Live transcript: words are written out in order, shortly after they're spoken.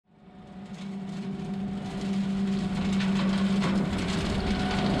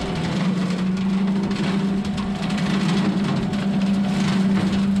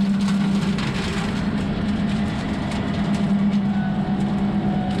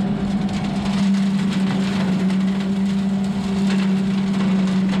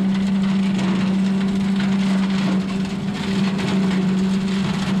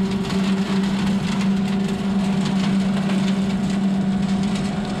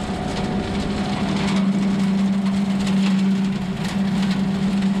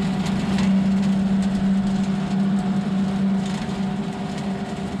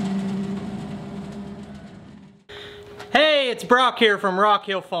Brock here from Rock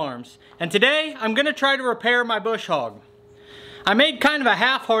Hill Farms, and today I'm going to try to repair my bush hog. I made kind of a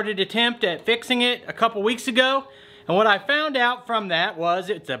half-hearted attempt at fixing it a couple weeks ago, and what I found out from that was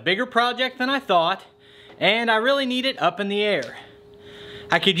it's a bigger project than I thought, and I really need it up in the air.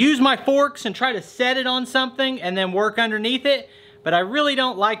 I could use my forks and try to set it on something and then work underneath it, but I really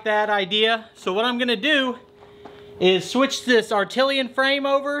don't like that idea. So what I'm going to do is switch this Artilian frame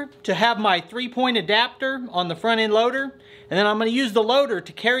over to have my 3-point adapter on the front end loader, and then I'm going to use the loader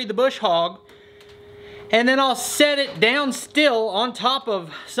to carry the bush hog, and then I'll set it down still on top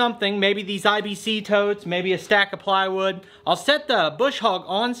of something, maybe these IBC totes, maybe a stack of plywood. I'll set the bush hog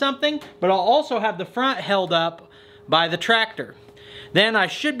on something, but I'll also have the front held up by the tractor. Then I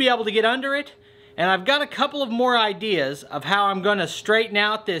should be able to get under it, and I've got a couple of more ideas of how I'm going to straighten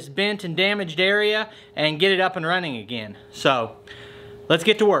out this bent and damaged area and get it up and running again. So let's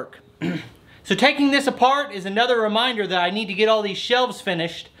get to work. So taking this apart is another reminder that I need to get all these shelves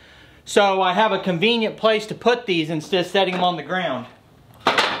finished so I have a convenient place to put these instead of setting them on the ground.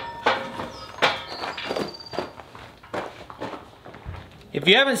 If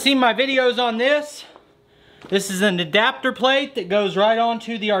you haven't seen my videos on this, this is an adapter plate that goes right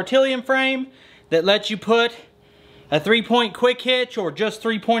onto the Artilian frame that lets you put a 3-point quick hitch or just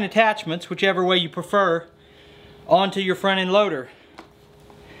 3-point attachments, whichever way you prefer, onto your front end loader.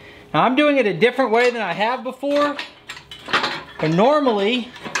 Now I'm doing it a different way than I have before. And normally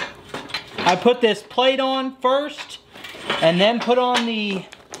I put this plate on first and then put on the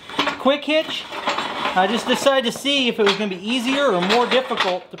quick hitch. I just decided to see if it was going to be easier or more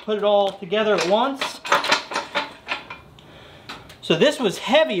difficult to put it all together at once. So this was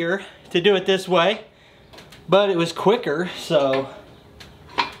heavier to do it this way, but it was quicker, so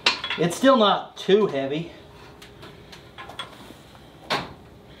it's still not too heavy.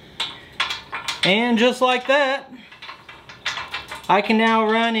 And just like that, I can now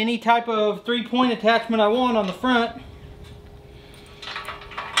run any type of 3-point attachment I want on the front,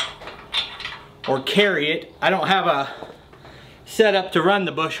 or carry it. I don't have a setup to run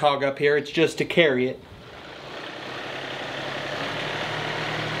the bush hog up here, it's just to carry it.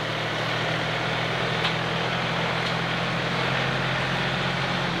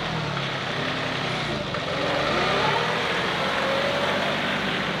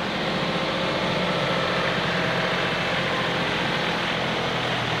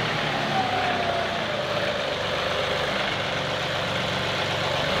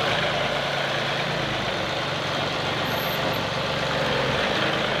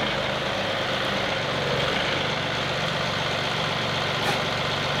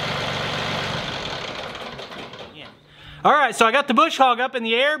 Alright, so I got the bush hog up in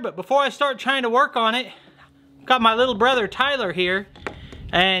the air, but before I start trying to work on it, I've got my little brother Tyler here,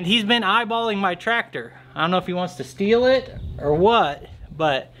 and he's been eyeballing my tractor. I don't know if he wants to steal it or what,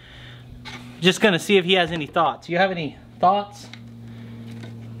 but just gonna see if he has any thoughts. You have any thoughts?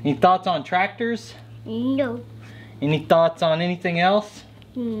 Any thoughts on tractors? No. Any thoughts on anything else?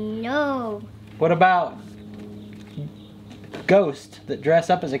 No. What about ghosts that dress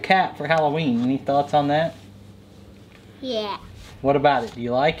up as a cat for Halloween? Any thoughts on that? Yeah. What about it? Do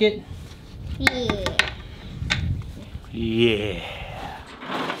you like it? Yeah. Yeah.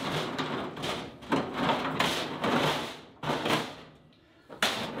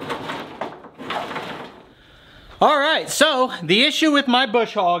 Alright, so the issue with my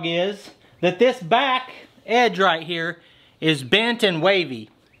bush hog is that this back edge right here is bent and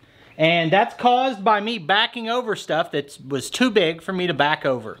wavy. And that's caused by me backing over stuff that was too big for me to back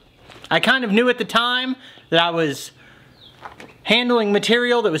over. I kind of knew at the time that I was handling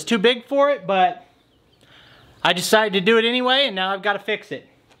material that was too big for it, but I decided to do it anyway, and now I've got to fix it.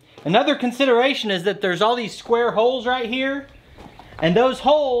 Another consideration is that there's all these square holes right here, and those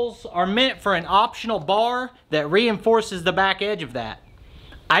holes are meant for an optional bar that reinforces the back edge of that.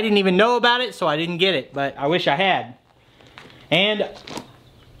 I didn't even know about it, so I didn't get it, but I wish I had. And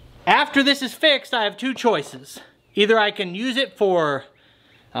after this is fixed, I have two choices. Either I can use it for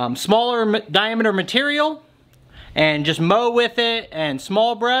smaller diameter material and just mow with it and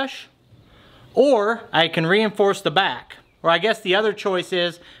small brush, or I can reinforce the back. Or I guess the other choice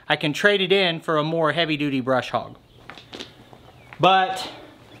is I can trade it in for a more heavy-duty brush hog. But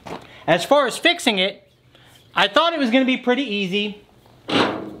as far as fixing it, I thought it was going to be pretty easy.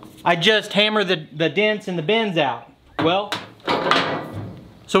 I just hammer the dents and the bends out. Well,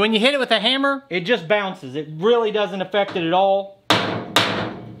 so when you hit it with a hammer, it just bounces. It really doesn't affect it at all.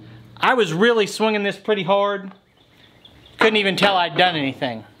 I was really swinging this pretty hard. Couldn't even tell I'd done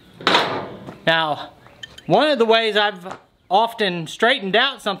anything. Now, one of the ways I've often straightened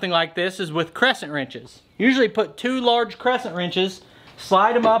out something like this is with crescent wrenches. Usually put 2 large crescent wrenches,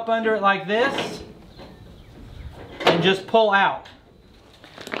 slide them up under it like this, and just pull out.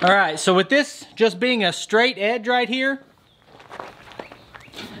 Alright, so with this just being a straight edge right here,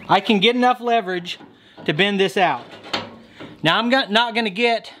 I can get enough leverage to bend this out. Now I'm not going to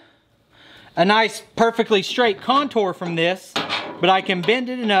get a nice perfectly straight contour from this, but I can bend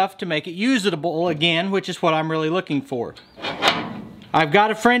it enough to make it usable again, which is what I'm really looking for. I've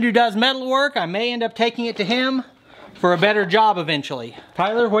got a friend who does metal work. I may end up taking it to him for a better job eventually.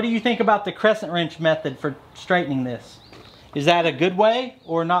 Tyler, what do you think about the crescent wrench method for straightening this? Is that a good way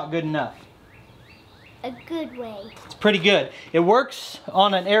or not good enough? A good way. It's pretty good. It works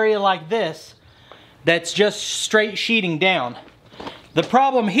on an area like this that's just straight sheeting down. The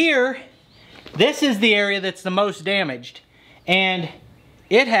problem here, this is the area that's the most damaged, and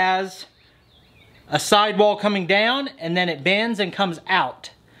it has a sidewall coming down and then it bends and comes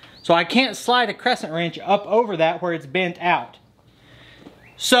out. So I can't slide a crescent wrench up over that where it's bent out.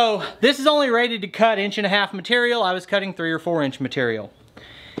 So this is only rated to cut 1.5 inch material. I was cutting 3 or 4 inch material.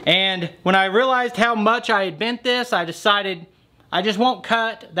 And when I realized how much I had bent this, I decided I just won't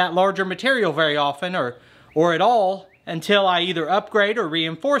cut that larger material very often or at all until I either upgrade or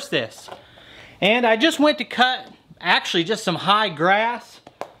reinforce this. And I just went to cut actually just some high grass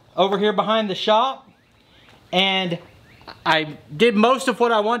over here behind the shop, and I did most of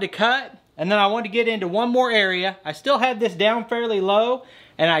what I wanted to cut, and then I wanted to get into one more area. I still had this down fairly low,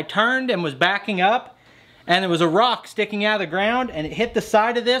 and I turned and was backing up, and there was a rock sticking out of the ground, and it hit the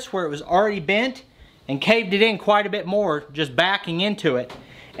side of this where it was already bent and caved it in quite a bit more just backing into it.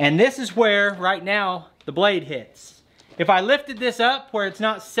 And this is where right now the blade hits. If I lifted this up where it's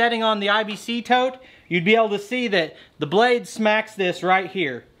not setting on the IBC tote, you'd be able to see that the blade smacks this right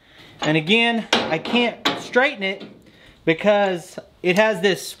here. And again, I can't straighten it because it has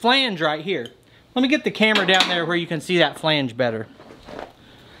this flange right here. Let me get the camera down there where you can see that flange better.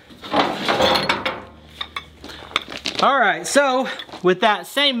 Alright, so with that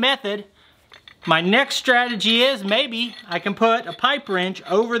same method, my next strategy is maybe I can put a pipe wrench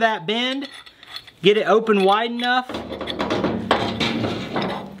over that bend, get it open wide enough,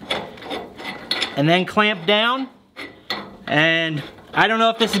 and then clamp down. And I don't know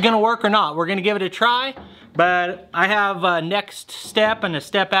if this is going to work or not. We're going to give it a try, but I have a next step and a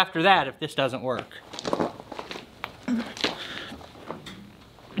step after that if this doesn't work.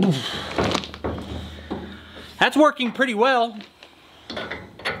 That's working pretty well.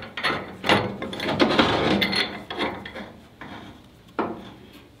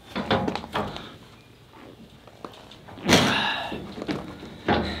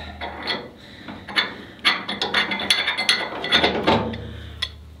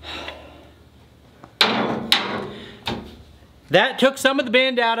 That took some of the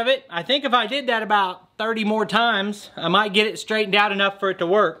bend out of it. I think if I did that about 30 more times, I might get it straightened out enough for it to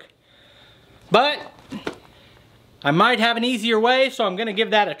work. But I might have an easier way, so I'm gonna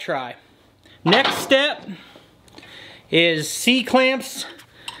give that a try. Next step is C-clamps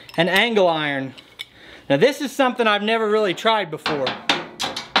and angle iron. Now this is something I've never really tried before.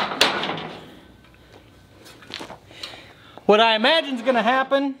 What I imagine is gonna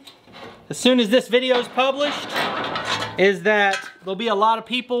happen as soon as this video is published is that there'll be a lot of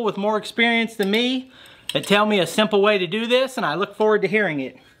people with more experience than me that tell me a simple way to do this, and I look forward to hearing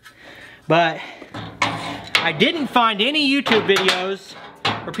it. But I didn't find any YouTube videos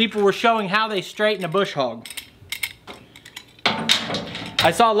where people were showing how they straighten a bush hog.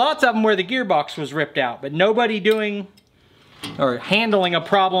 I saw lots of them where the gearbox was ripped out, but nobody doing or handling a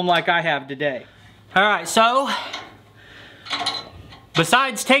problem like I have today. Alright, so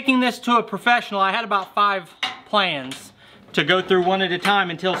besides taking this to a professional, I had about 5 plans to go through one at a time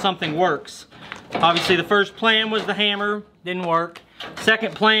until something works. Obviously the first plan was the hammer, didn't work.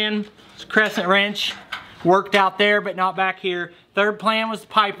 Second plan was crescent wrench, worked out there but not back here. Third plan was the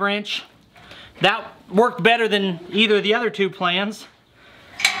pipe wrench. That worked better than either of the other 2 plans.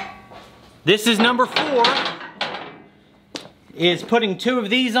 This is number 4, is putting 2 of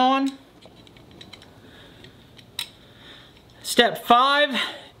these on. Step 5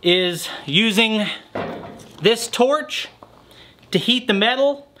 is using this torch to heat the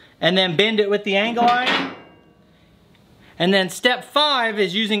metal and then bend it with the angle iron. And then step 5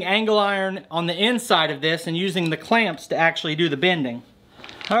 is using angle iron on the inside of this and using the clamps to actually do the bending.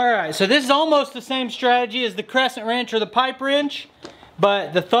 Alright, so this is almost the same strategy as the crescent wrench or the pipe wrench,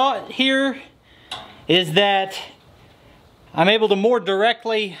 but the thought here is that I'm able to more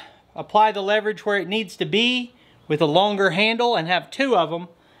directly apply the leverage where it needs to be with a longer handle and have 2 of them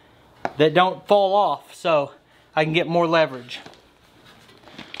that don't fall off. So I can get more leverage.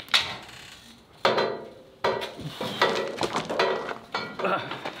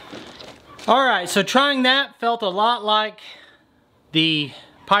 Alright, so trying that felt a lot like the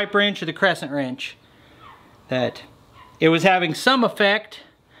pipe wrench or the crescent wrench. That it was having some effect,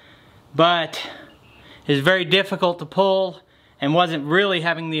 but it was very difficult to pull and wasn't really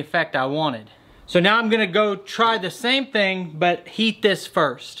having the effect I wanted. So now I'm going to go try the same thing, but heat this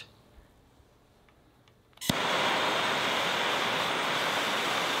first.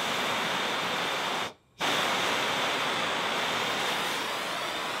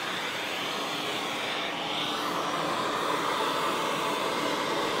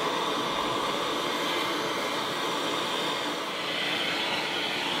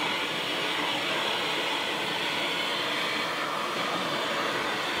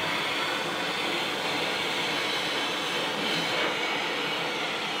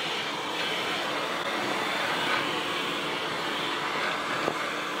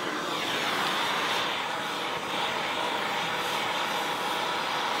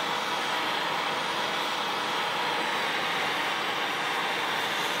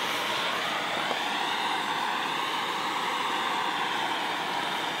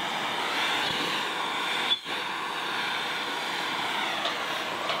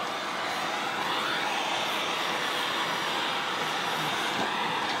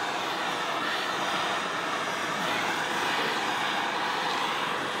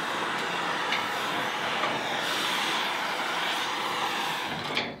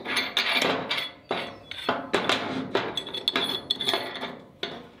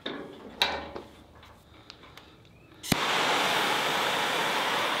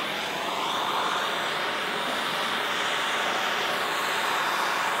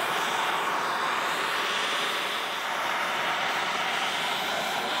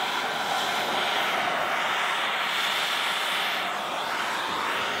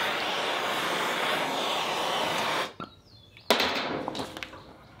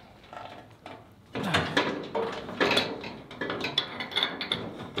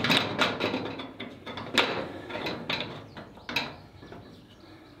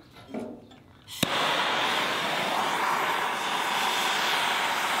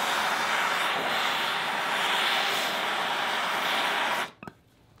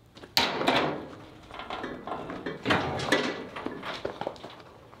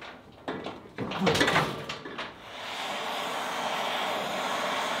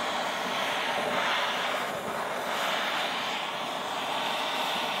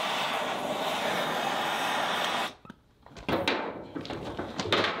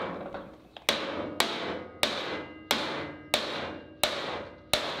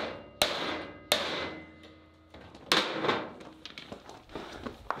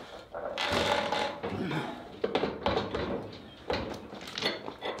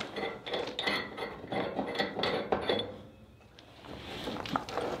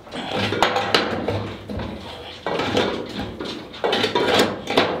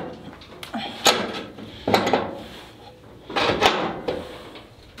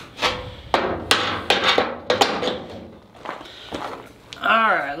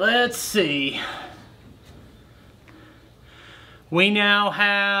 Let's see. We now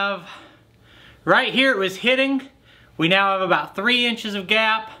have, right here it was hitting. We now have about 3 inches of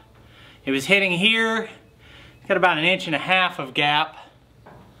gap. It was hitting here. Got about 1.5 inches of gap.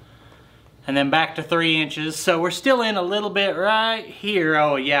 And then back to 3 inches. So we're still in a little bit right here.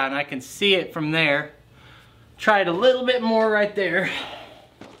 Oh yeah, and I can see it from there. Try it a little bit more right there.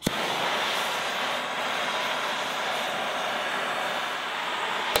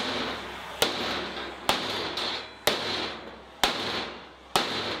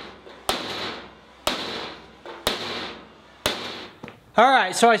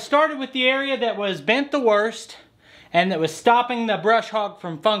 Alright, so I started with the area that was bent the worst and that was stopping the brush hog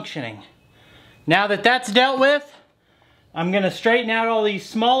from functioning. Now that that's dealt with, I'm going to straighten out all these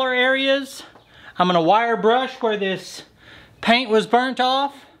smaller areas. I'm going to wire brush where this paint was burnt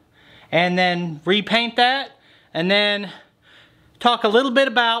off and then repaint that, and then talk a little bit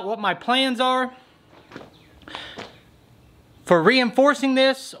about what my plans are for reinforcing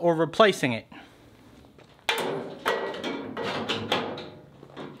this or replacing it.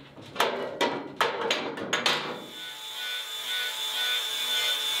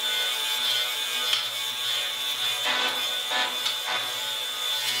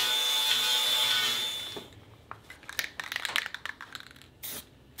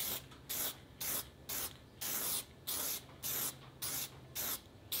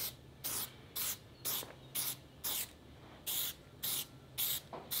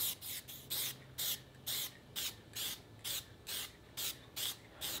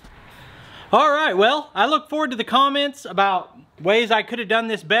 All right, well, I look forward to the comments about ways I could have done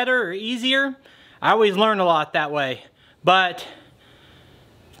this better or easier. I always learn a lot that way. But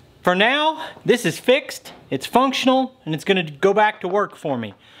for now, this is fixed, it's functional, and it's gonna go back to work for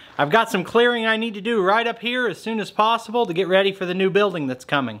me. I've got some clearing I need to do right up here as soon as possible to get ready for the new building that's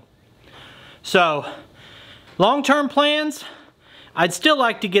coming. So, long-term plans, I'd still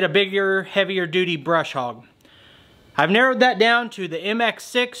like to get a bigger, heavier duty brush hog. I've narrowed that down to the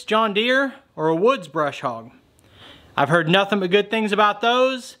MX6 John Deere or a Woods brush hog. I've heard nothing but good things about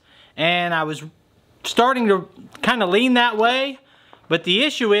those, and I was starting to kind of lean that way, but the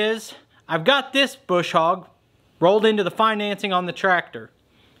issue is I've got this bush hog rolled into the financing on the tractor.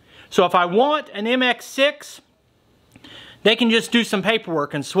 So if I want an MX6, they can just do some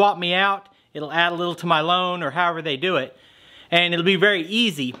paperwork and swap me out. It'll add a little to my loan or however they do it, and it'll be very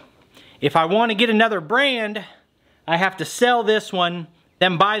easy. If I want to get another brand, I have to sell this one,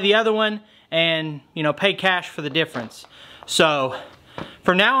 then buy the other one, and pay cash for the difference. So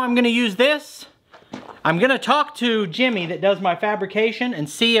for now, I'm going to use this. I'm going to talk to Jimmy that does my fabrication and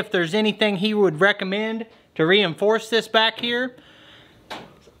see if there's anything he would recommend to reinforce this back here.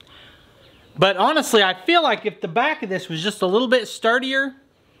 But honestly, I feel like if the back of this was just a little bit sturdier,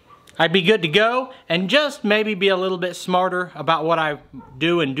 I'd be good to go, and just maybe be a little bit smarter about what I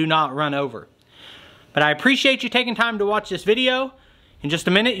do and do not run over. But I appreciate you taking time to watch this video. In just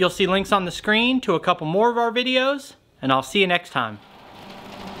a minute, you'll see links on the screen to a couple more of our videos, and I'll see you next time.